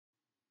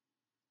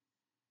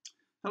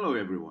Hello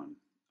everyone.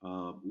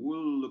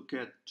 We'll look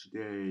at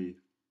today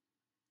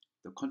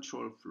the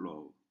control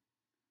flow,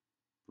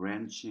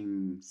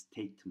 branching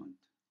statement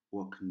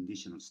or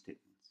conditional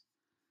statements.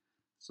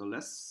 So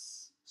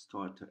let's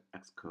start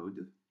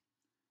Xcode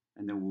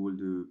and then we will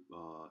do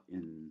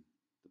in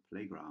the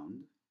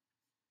playground.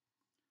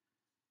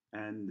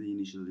 And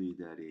initially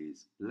that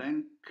is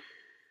blank,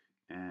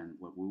 and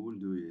what we will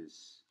do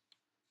is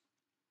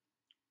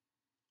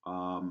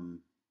um,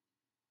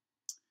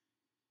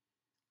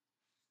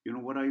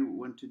 what I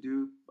want to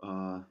do?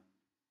 I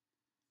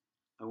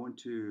want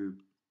to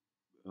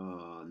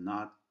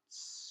not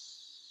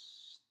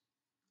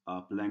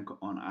blank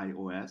on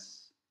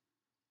iOS.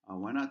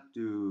 Why not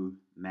do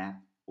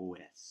Mac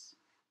OS?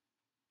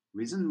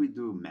 Reason we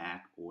do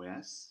Mac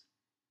OS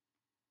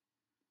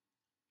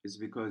is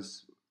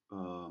because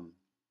um,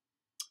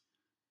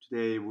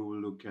 today we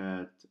will look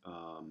at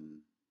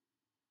um,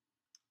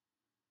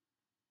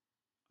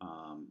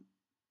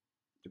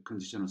 the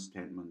conditional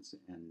statements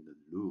and the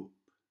loop.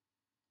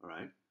 All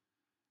right.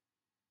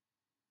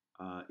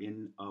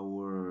 In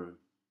our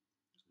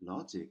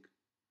logic,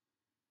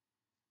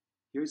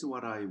 here's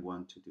what I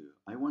want to do.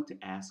 I want to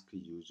ask a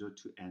user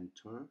to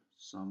enter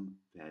some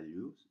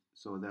values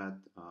so that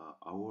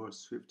our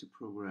Swift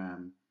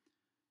program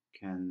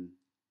can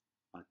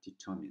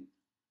determine.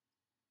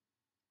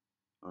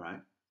 All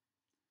right.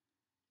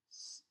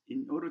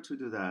 In order to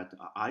do that,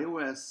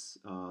 iOS,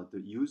 the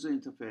user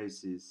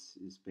interface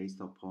is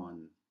based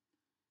upon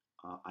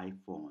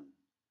iPhone.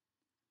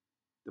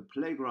 The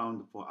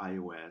playground for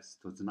iOS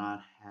does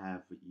not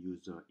have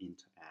user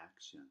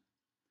interaction.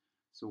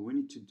 So we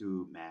need to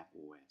do Mac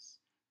OS.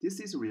 This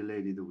is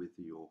related with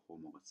your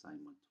homework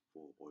assignment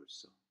for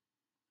also.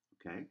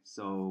 Okay,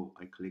 so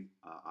I click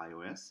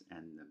iOS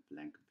and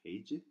blank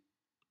page.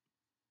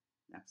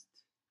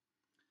 Next.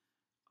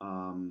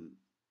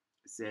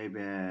 Save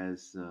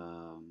as,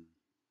 I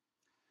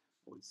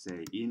would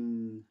say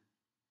in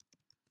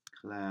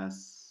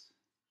class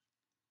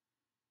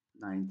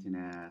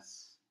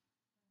 19s,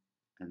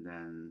 and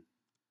then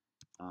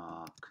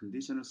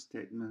conditional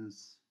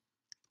statements,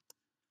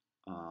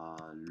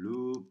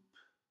 loop,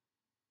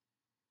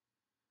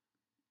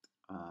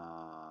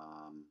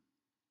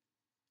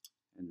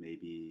 and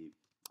maybe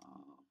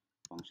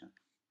function.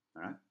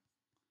 All right.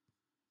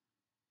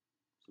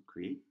 So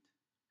create.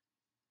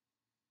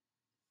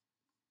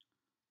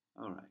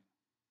 All right.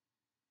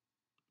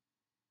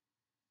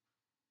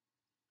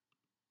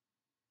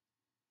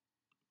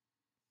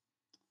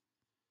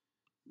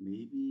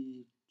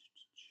 Maybe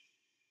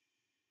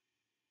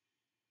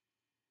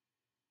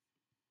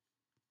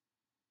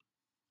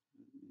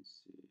let me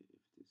see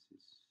if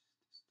this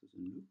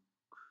doesn't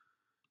look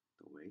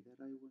the way that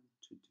I want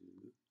to do.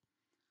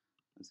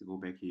 Let's go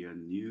back here,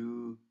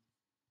 new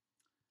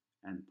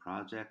and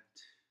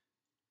project,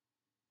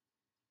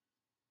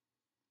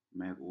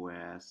 Mac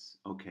OS.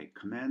 Okay,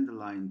 command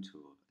line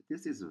tool.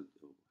 This is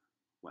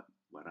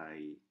what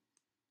I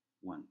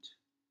want.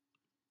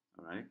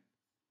 All right,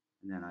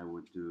 and then I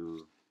would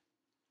do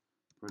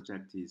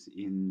project is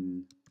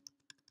in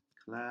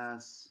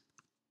class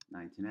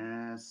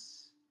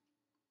 19s,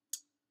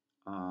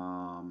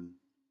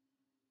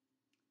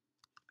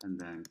 and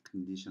then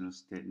conditional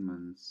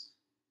statements,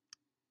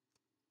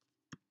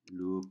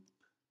 loop,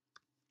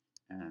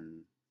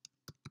 and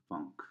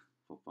func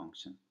for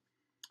function.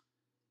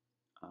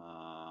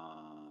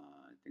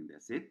 I think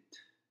that's it.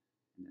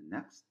 And then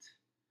next,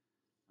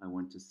 I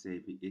want to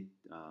save it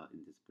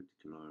in this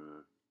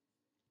particular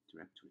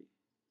directory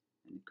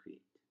and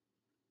create.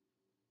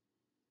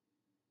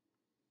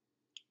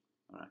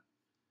 All right.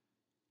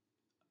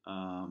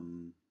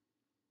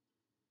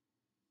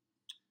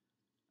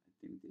 I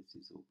think this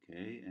is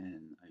okay,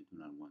 and I do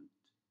not want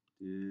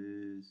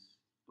this.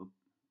 Oh,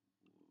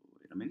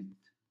 wait a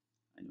minute.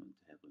 I want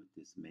to have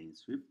this main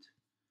Swift.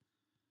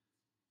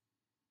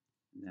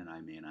 Then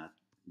I may not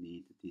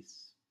need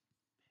this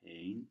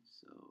pane,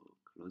 so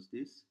close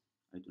this.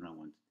 I do not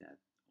want that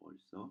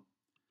also,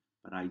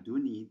 but I do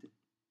need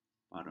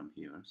bottom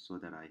here so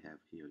that I have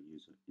here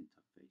user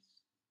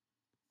interface.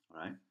 All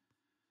right.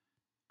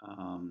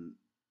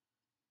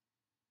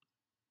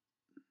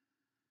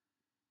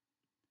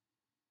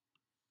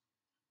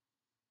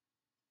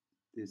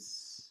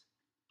 This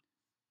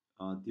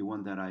the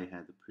one that I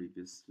had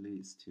previously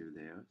is still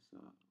there, so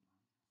I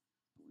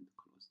want to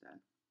close that.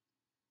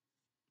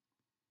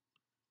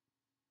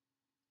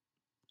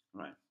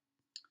 All right.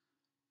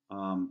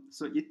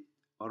 So it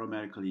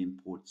automatically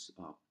imports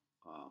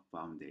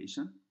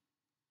foundation,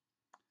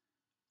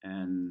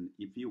 and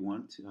if you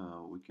want,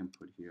 we can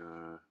put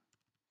here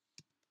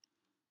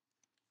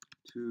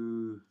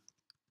to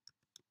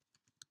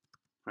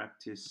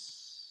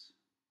practice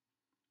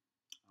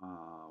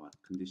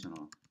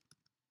conditional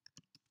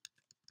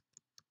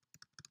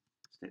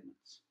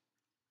statements.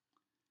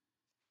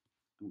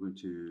 I'm going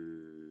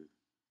to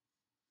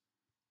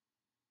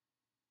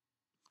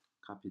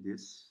copy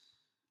this.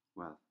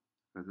 Well,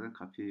 rather than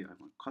copy, I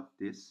want to cut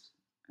this,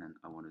 and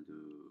I want to do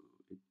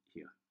it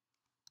here.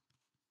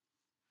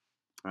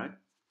 All right.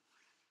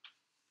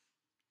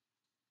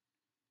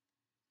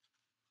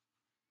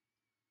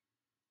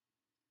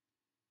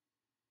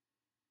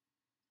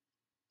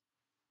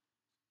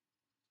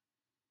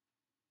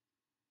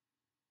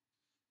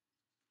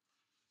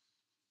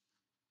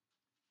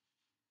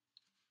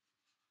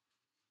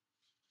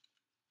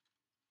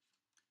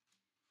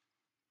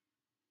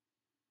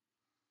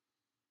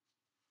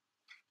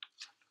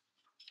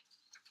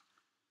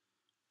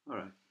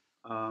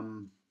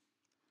 Um,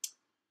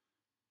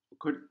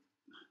 could,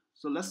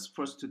 so let's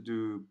first to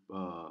do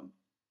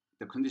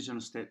the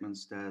conditional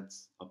statements that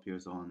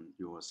appears on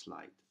your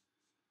slide.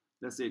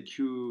 Let's say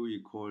q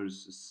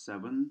equals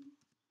 7,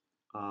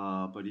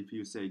 but if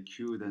you say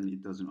q, then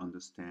it doesn't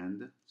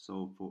understand.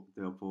 So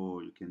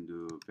therefore, you can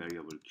do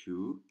variable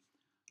q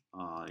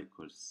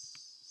equals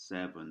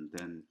 7.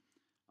 Then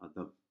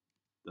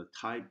the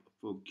type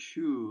for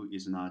q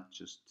is not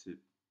just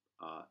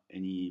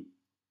any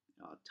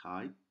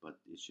type, but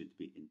it should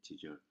be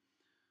integer.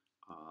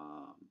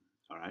 All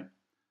right.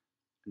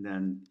 And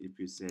then if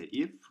you say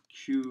if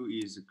q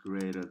is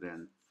greater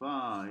than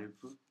 5,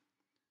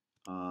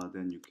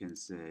 then you can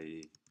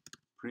say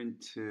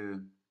print,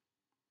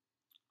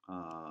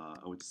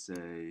 I would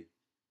say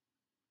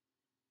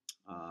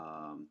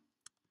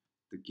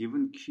the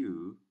given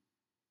q,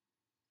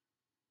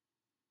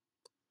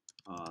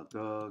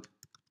 the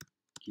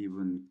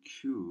given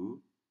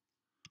q,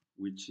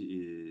 which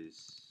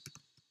is,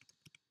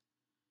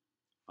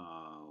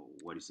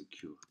 what is a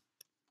q?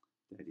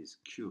 That is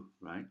q,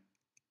 right?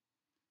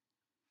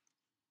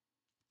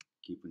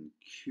 Given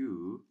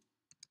q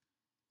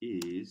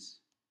is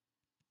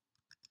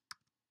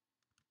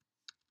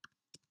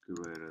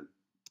greater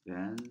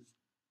than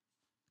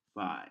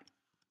 5.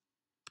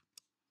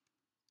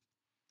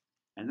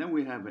 And then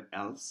we have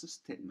else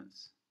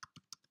statements.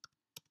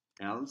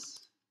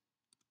 Else,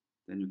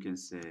 then you can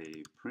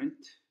say print,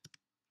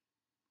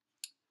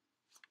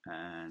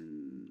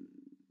 and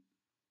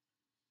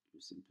you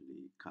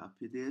simply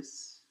copy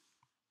this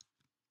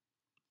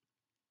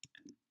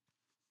and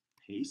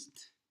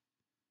paste,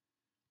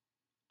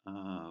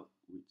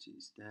 which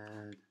is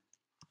that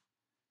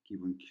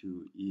given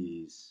q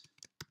is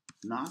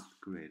not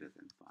greater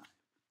than 5.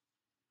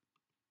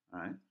 All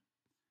right,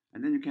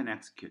 and then you can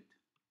execute.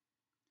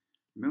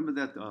 Remember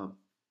that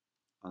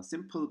a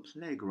simple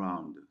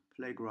playground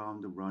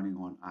running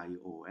on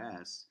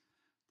iOS,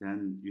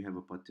 then you have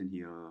a button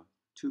here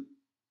to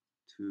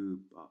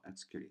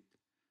execute it.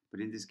 But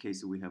in this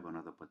case, we have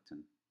another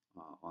button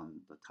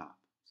on the top.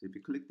 So if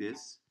you click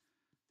this,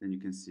 then you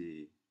can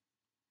see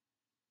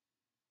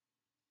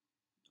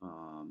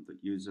the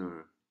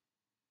user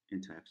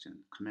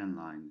interaction command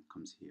line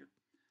comes here.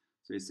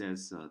 So it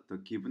says the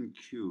given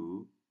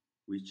q,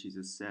 which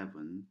is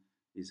 7,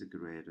 is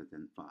greater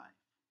than 5,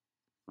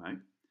 right?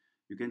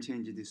 You can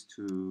change this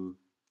to,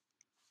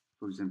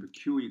 for example,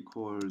 q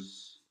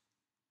equals,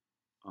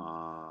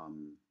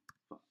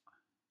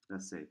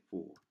 let's say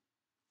 4,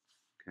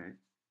 okay,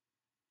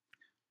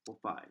 or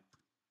 5.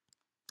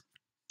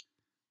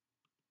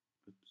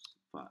 Oops,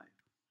 5.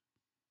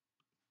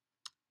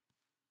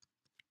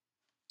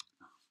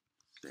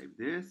 Save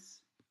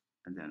this,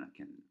 and then I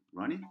can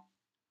run it,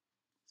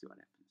 see what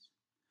happens.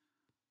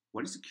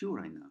 What is q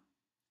right now?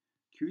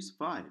 Q is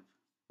 5,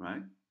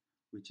 right?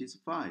 Which is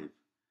 5.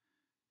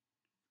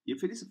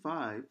 If it is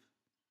 5,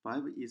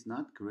 5 is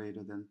not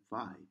greater than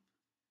 5.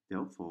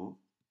 Therefore,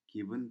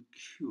 given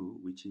q,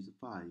 which is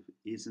 5,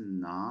 is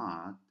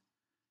not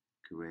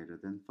greater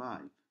than 5.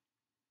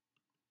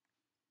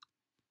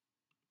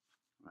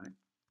 Right?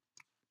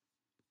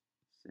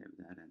 Save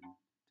that and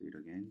do it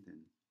again, then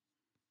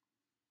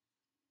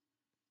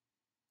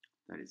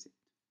that is it.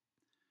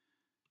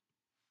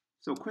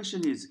 So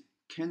question is,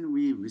 can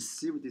we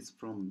receive this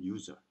from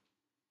user?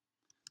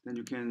 Then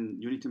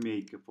you need to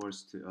make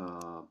first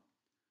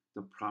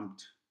the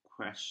prompt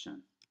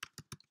question.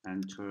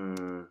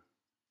 Enter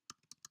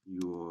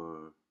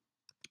your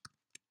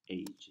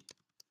age.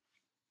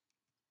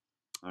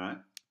 All right.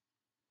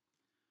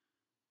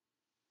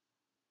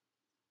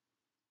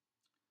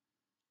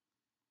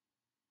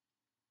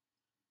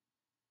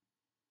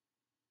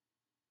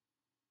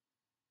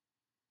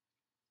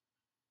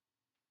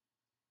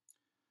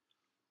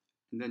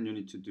 And then you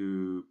need to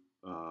do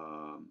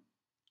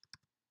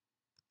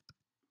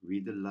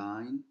read the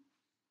line.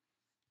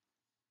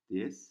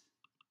 This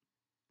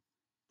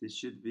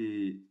should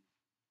be,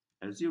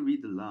 as you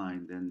read the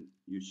line, then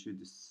you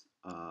should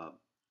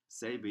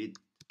save it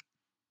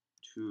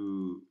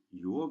to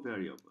your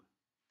variable,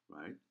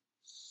 right?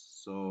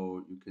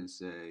 So you can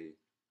say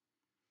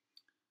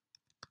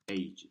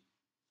age,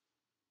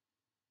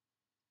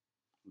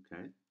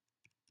 okay?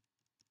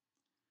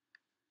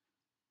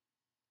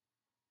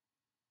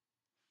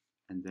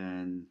 And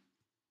then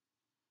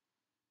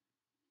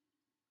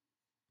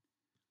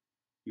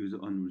use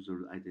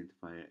unresolved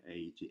identifier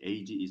age.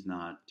 Age is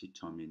not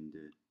determined,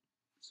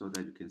 so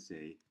that you can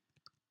say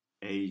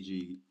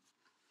age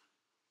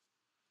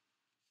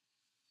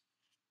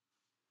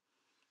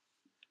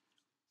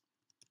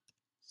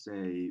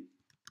say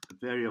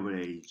variable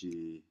age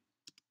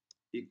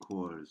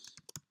equals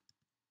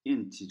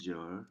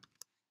integer,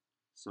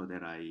 so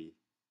that I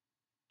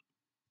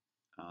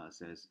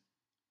says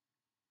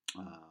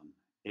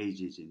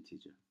age is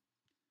integer.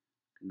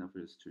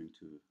 Convert a string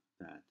to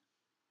that.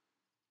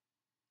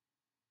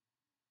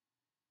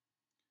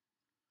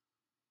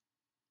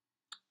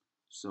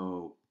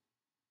 So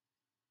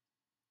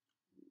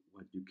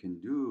what you can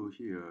do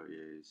here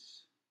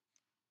is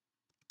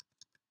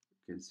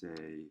you can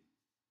say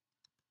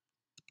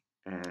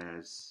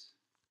as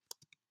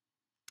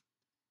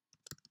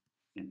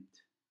int.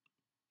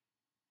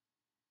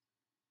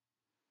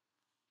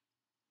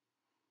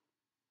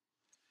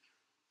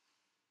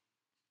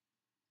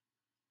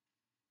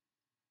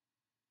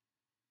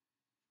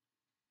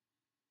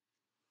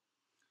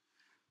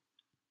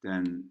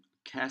 Then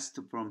cast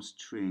from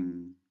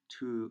string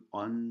to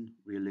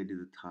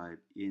unrelated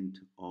type int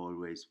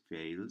always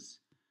fails.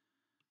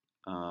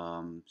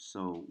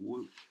 So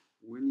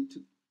we need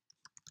to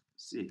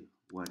see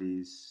what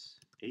is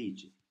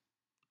age,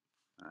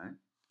 right?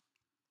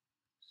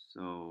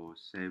 So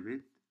save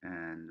it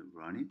and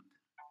run it.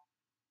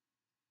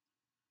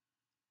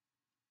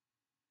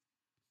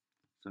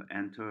 So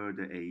enter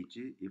the age.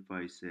 If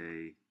I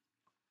say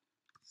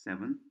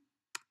 7,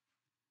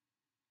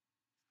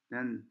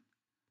 then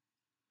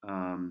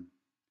um,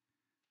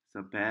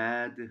 so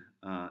bad.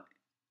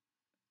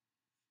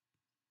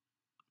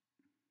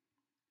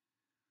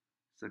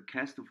 So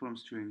cast from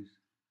strings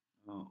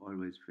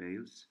always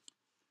fails.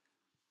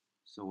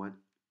 So what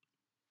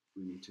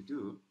we need to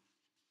do,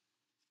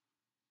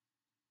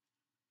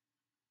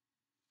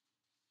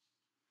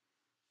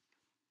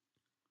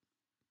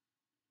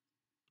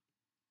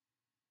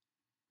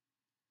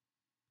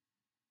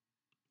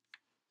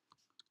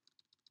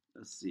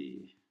 let's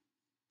see,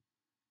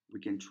 we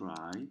can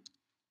try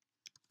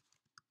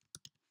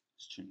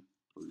string,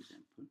 for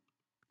example.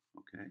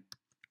 Okay,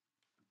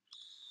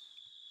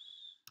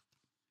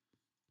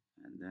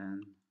 and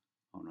then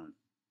I'm gonna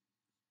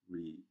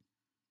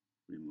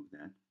remove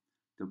that.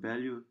 The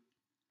value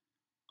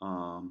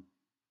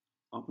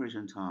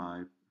operation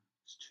type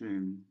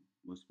string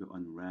must be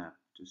unwrapped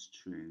to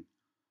string.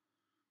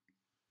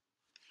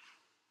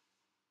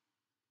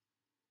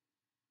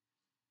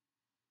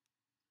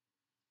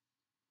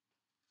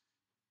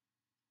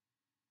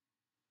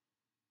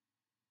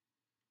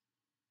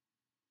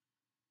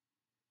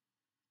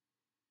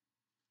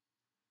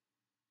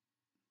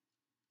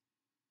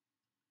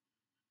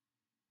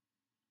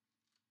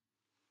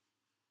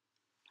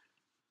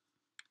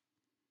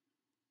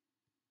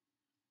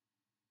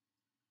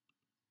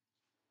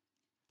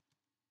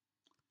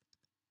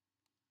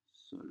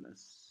 So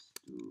let's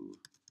do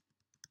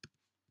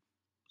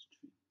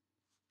string.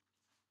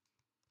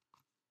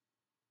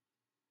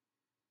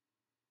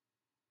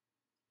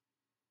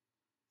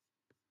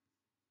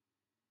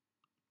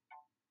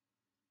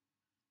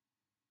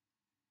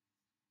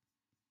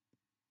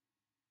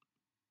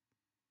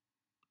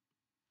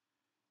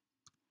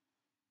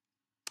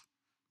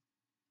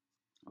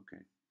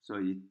 Okay, so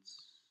it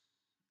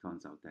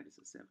turns out that is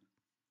a 7.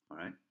 All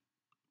right.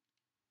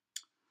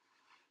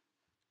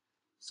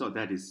 So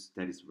that is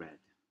red.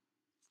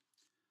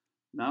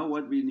 Now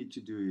what we need to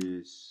do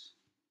is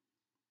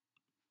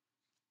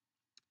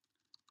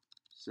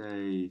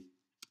say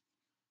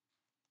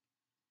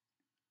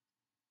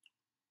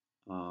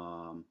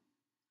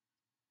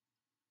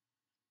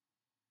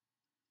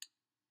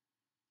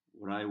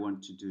what I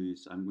want to do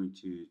is I'm going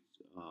to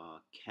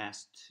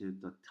cast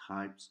the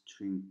type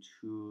string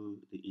to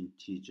the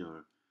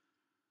integer.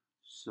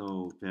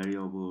 So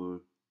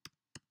variable,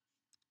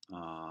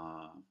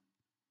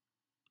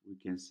 we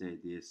can say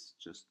this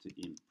just the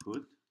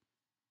input,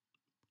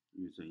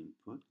 user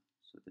input.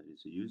 So that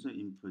is user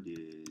input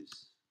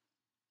is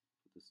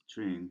the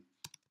string,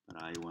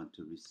 but I want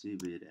to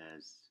receive it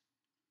as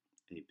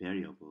a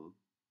variable,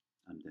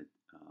 and that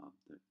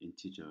the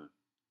integer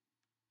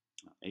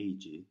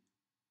age.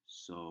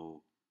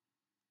 So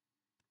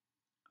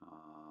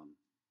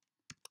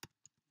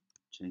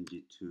change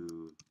it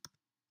to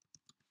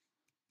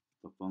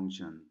the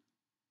function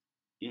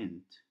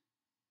int.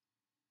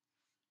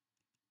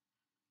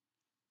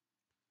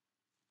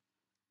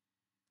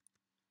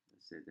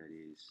 Let's say that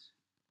is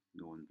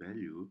known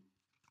value.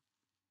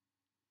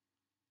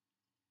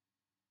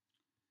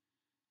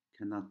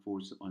 Cannot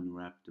force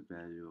unwrap the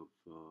value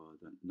of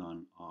the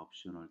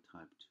non-optional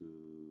type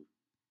to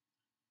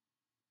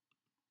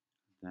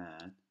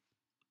that.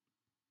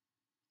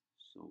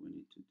 So we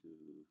need to do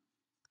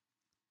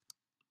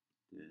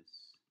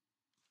this.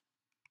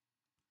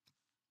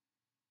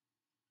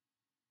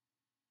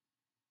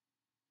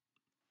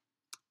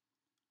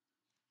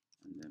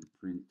 And then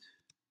print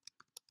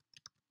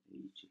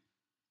age.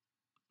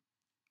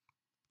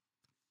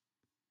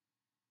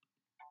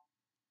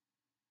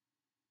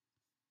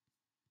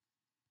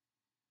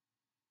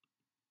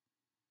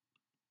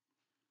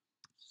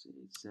 Say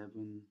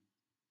 7.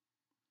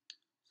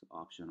 So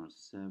optional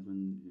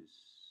 7 is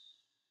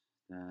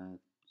that.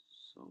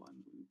 So I'm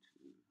going to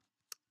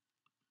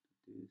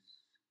do this.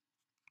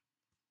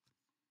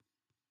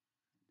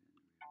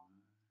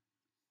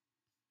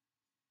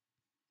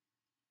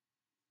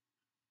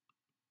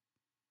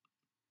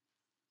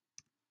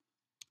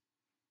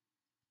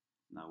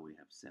 Now we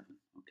have 7.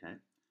 Okay.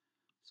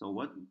 So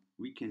what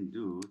we can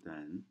do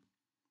then,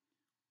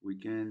 we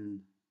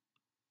can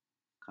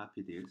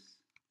copy this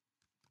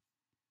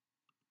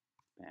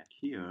back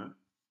here.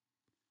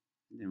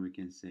 And then we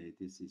can say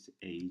this is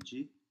age.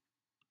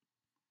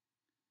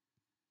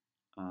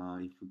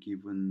 If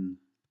given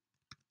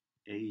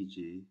age,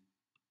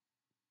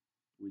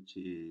 which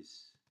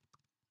is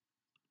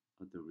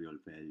the real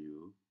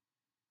value.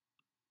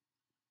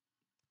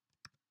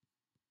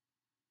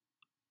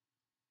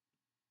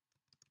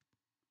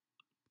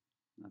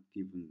 Not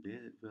given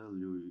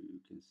value,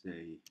 you can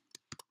say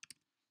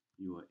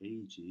your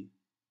age.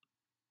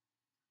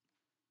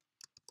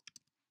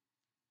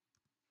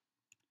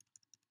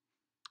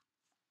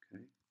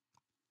 Okay,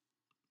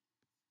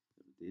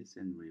 so this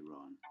and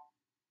rerun.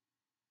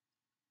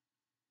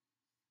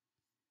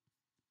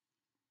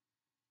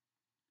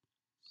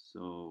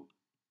 So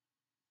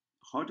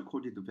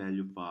hard-coded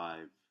value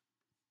 5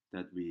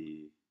 that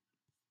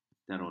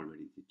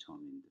already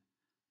determined.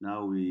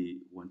 Now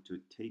we want to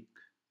take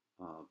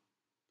uh,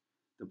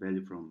 the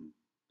value from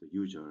the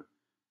user,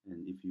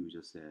 and if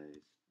user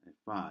says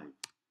 5,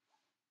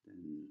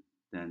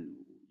 then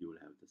you will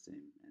have the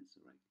same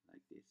answer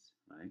like this,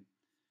 right?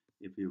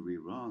 If you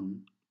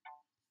rerun,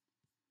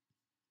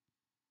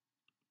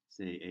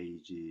 say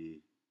age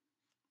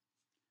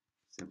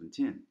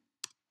 17,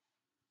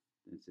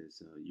 then it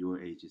says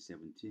your age is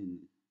 17,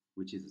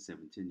 which is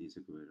 17 is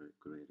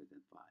greater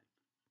than 5.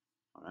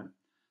 All right.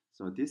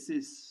 So this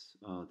is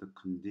the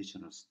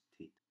conditional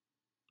state.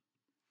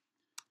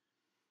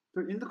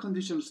 So in the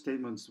conditional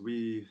statements,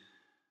 we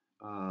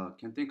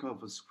can think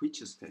of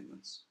switch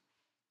statements.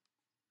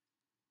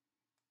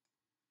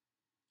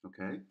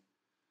 Okay.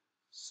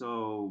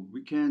 So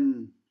we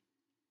can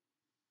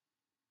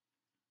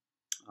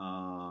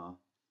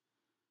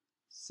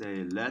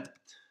say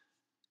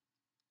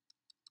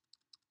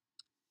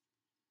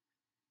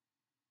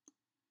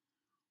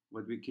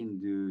what we can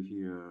do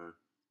here,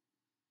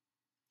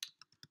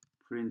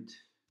 print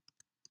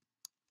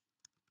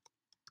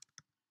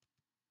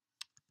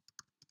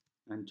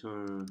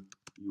enter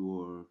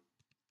your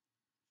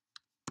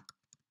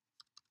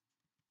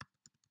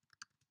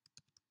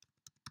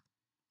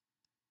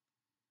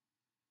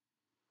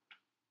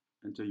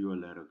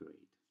letter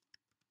grade.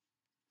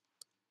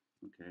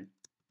 Okay.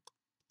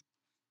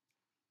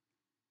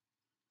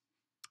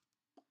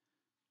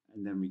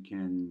 And then we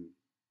can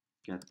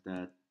get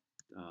that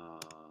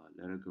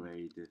letter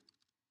grade.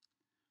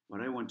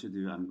 What I want to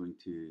do, I'm going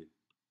to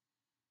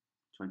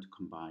try to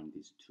combine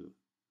these two.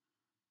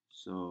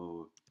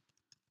 So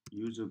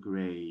user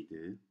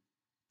grade,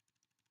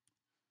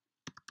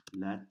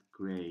 let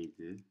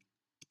grade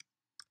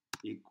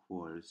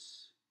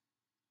equals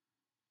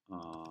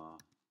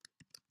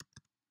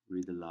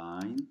read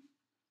line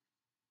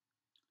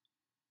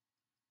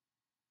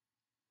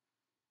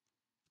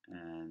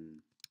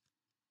and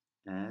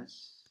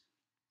as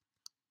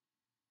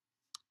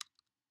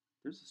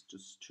this is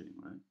just string,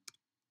 right?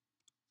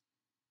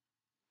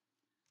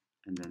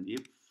 And then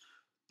if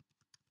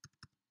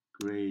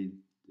grade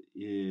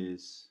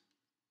is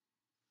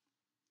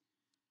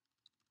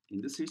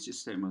in the switch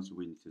statements,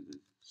 we need to do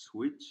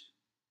switch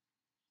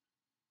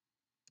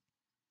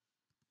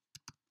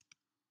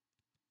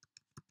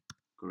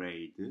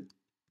grade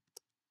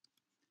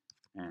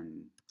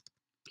and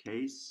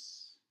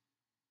case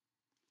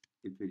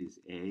if it is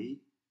a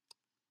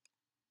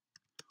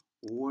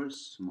or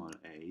small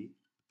a,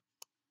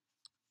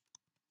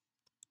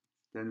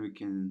 then we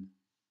can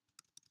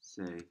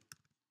say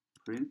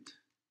print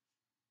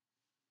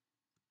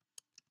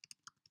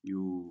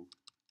you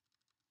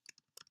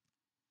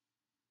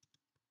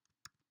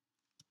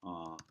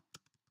are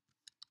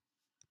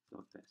the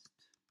best.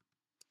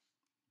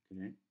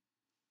 Okay,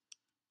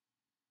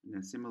 and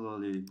then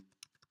similarly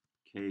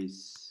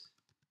case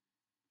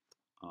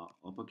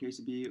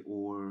uppercase B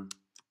or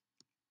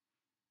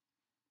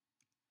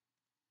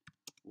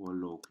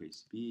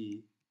lowercase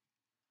b,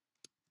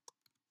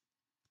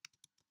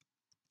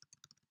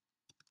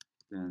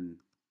 then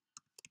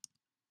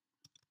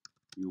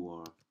you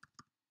are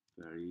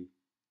very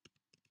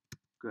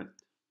good.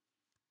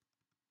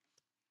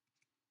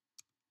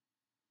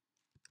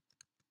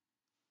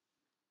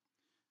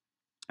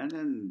 And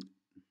then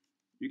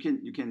you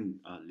can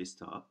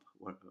list up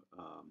what,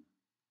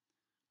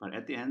 but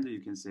at the end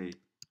you can say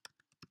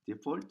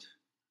default.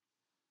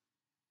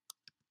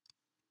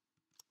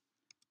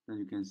 Then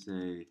you can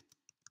say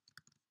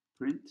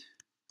print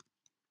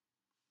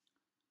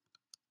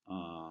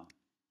done.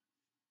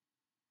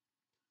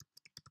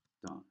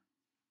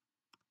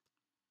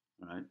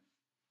 All right.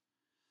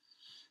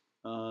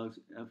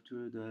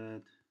 After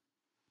that,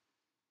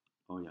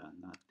 oh yeah,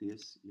 not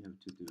this. You have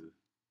to do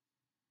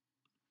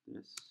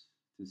this.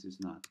 This is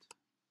not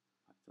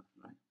Python,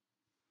 right?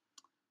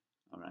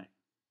 All right.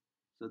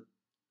 So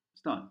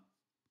it's done.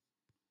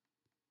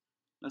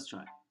 Let's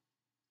try.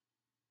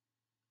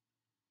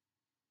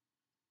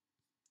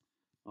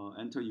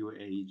 Enter your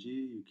age.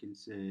 You can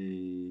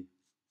say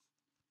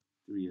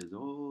 3 years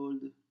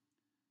old.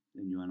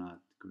 Then you are not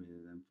greater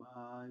than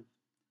 5.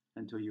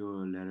 Enter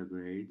your letter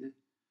grade.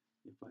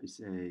 If I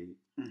say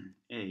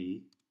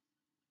A,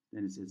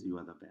 then it says you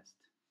are the best,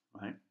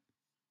 right?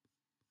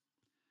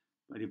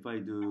 But if I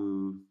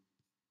do,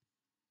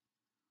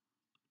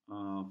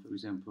 for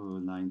example,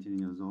 19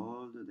 years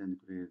old, then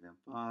greater than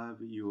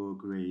 5, your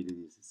grade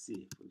is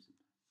C, for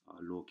example,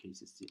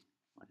 lowercase c.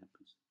 What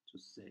happens?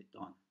 Just say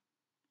done,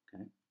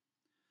 okay?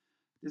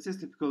 This is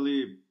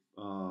typically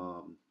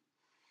the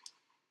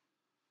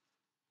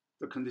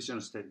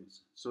conditional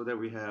statements. So that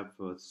we have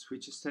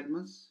switch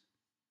statements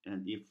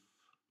and if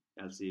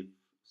else if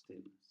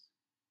statements,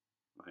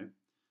 right?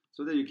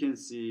 So that you can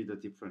see the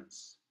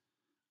difference.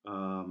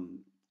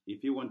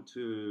 If you want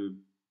to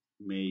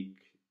make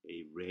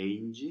a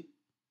range,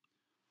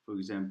 for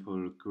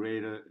example,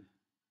 greater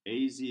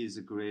AZ is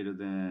greater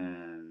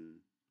than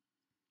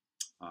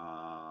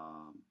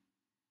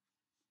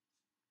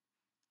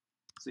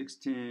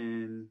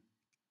 16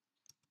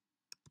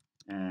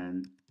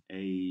 and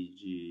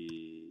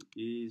AG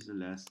is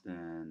less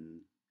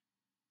than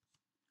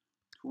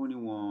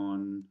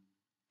 21.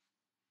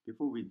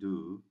 Before we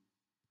do,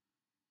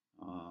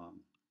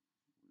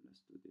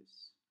 let's do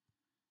this.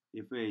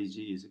 If AG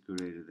is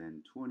greater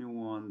than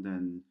 21,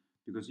 then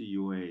because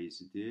UA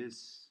is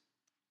this,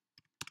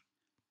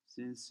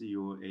 since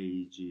your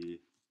AG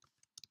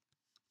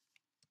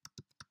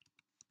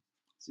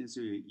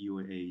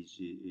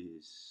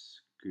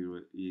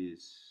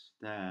is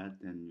that,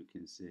 then you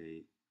can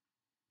say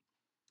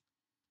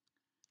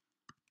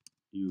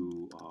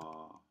you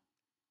are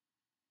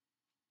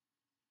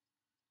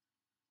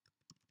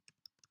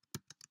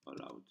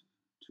allowed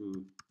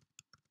to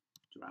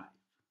drive.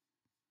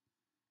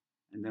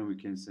 And then we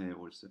can say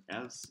also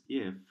else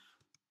if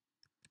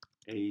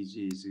age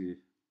is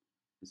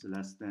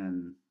less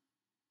than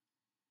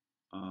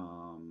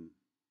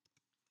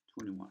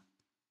 21,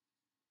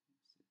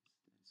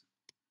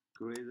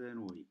 greater than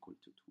or equal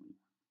to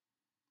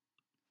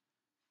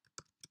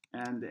 21,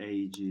 and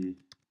age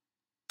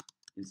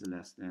is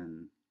less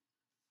than,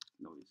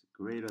 no, it's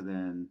greater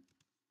than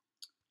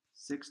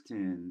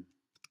 16,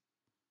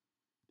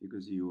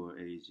 because your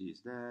age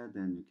is that,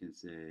 then you can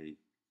say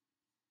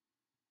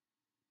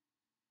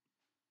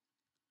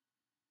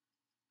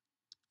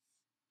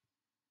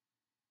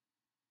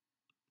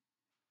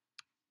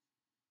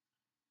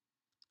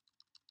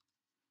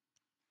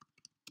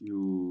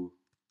you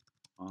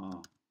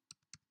are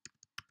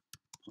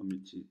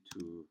permitted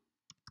to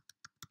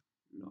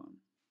learn.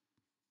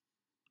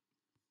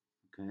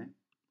 Okay.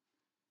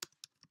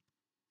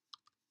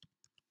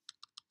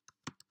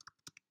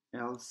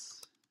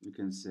 Else you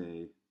can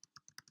say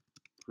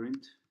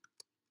print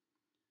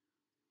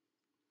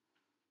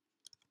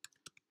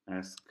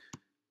ask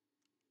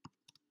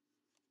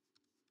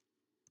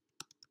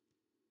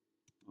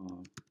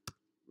or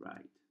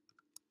write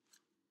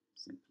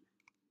simply.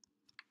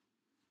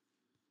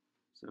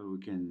 So we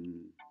can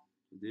do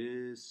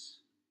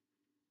this.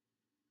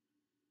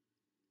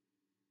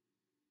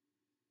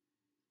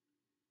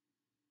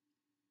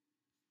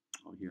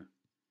 Oh, here,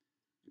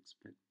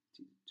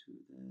 expected to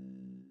the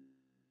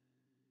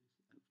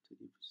after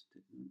if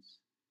statements.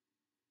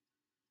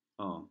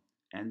 Oh,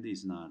 and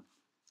is not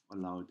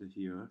allowed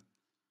here,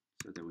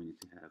 so that we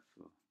need to have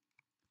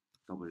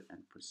double %,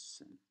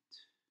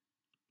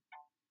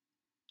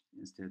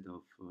 instead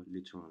of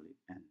literally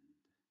and.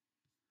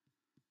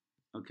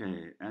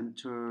 Okay,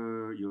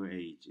 enter your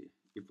age.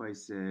 If I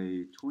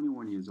say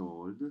 21 years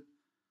old,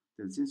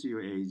 then since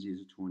your age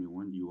is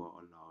 21, you are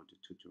allowed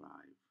to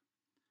drive.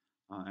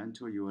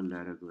 Enter your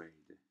letter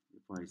grade.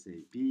 If I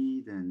say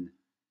B, then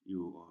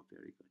you are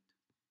very good.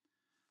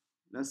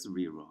 Let's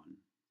rerun.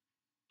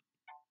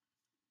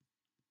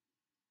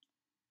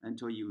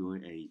 Enter your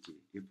age.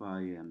 If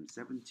I am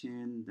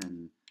 17,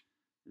 then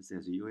it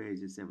says your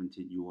age is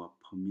 17, you are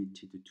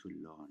permitted to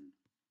learn.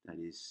 That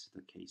is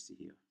the case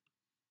here,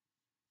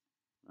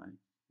 right?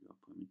 You are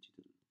permitted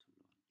to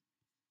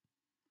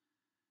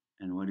learn.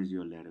 And what is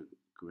your letter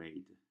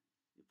grade?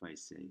 If I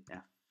say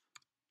F,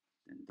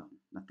 then done,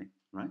 nothing,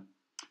 right?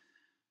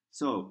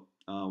 So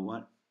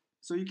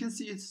So you can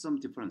see it's some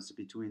difference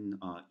between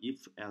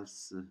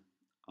if-else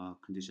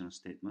conditional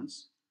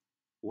statements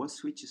or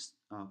switch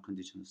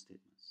conditional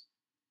statements.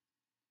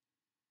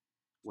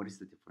 What is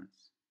the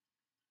difference?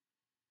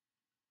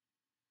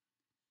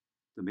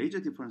 The major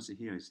difference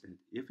here is that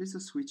if it's a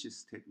switch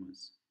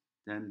statements,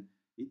 then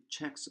it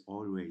checks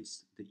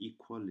always the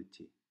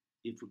equality.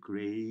 If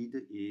grade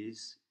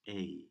is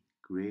A,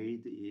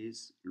 grade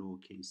is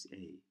lowercase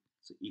a,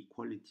 so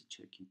equality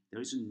checking.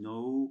 There is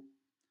no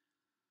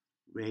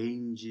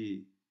range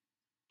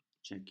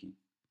checking.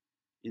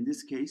 In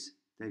this case,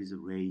 there is a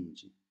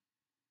range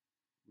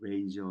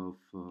of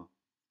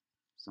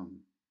some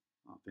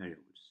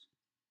variables.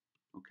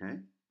 Okay,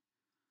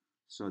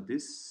 so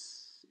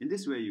in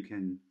this way you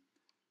can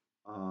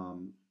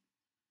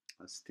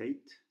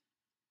state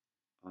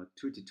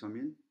to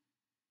determine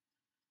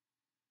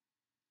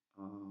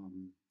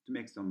to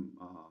make some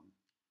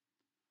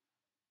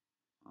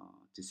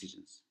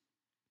decisions.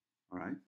 All right.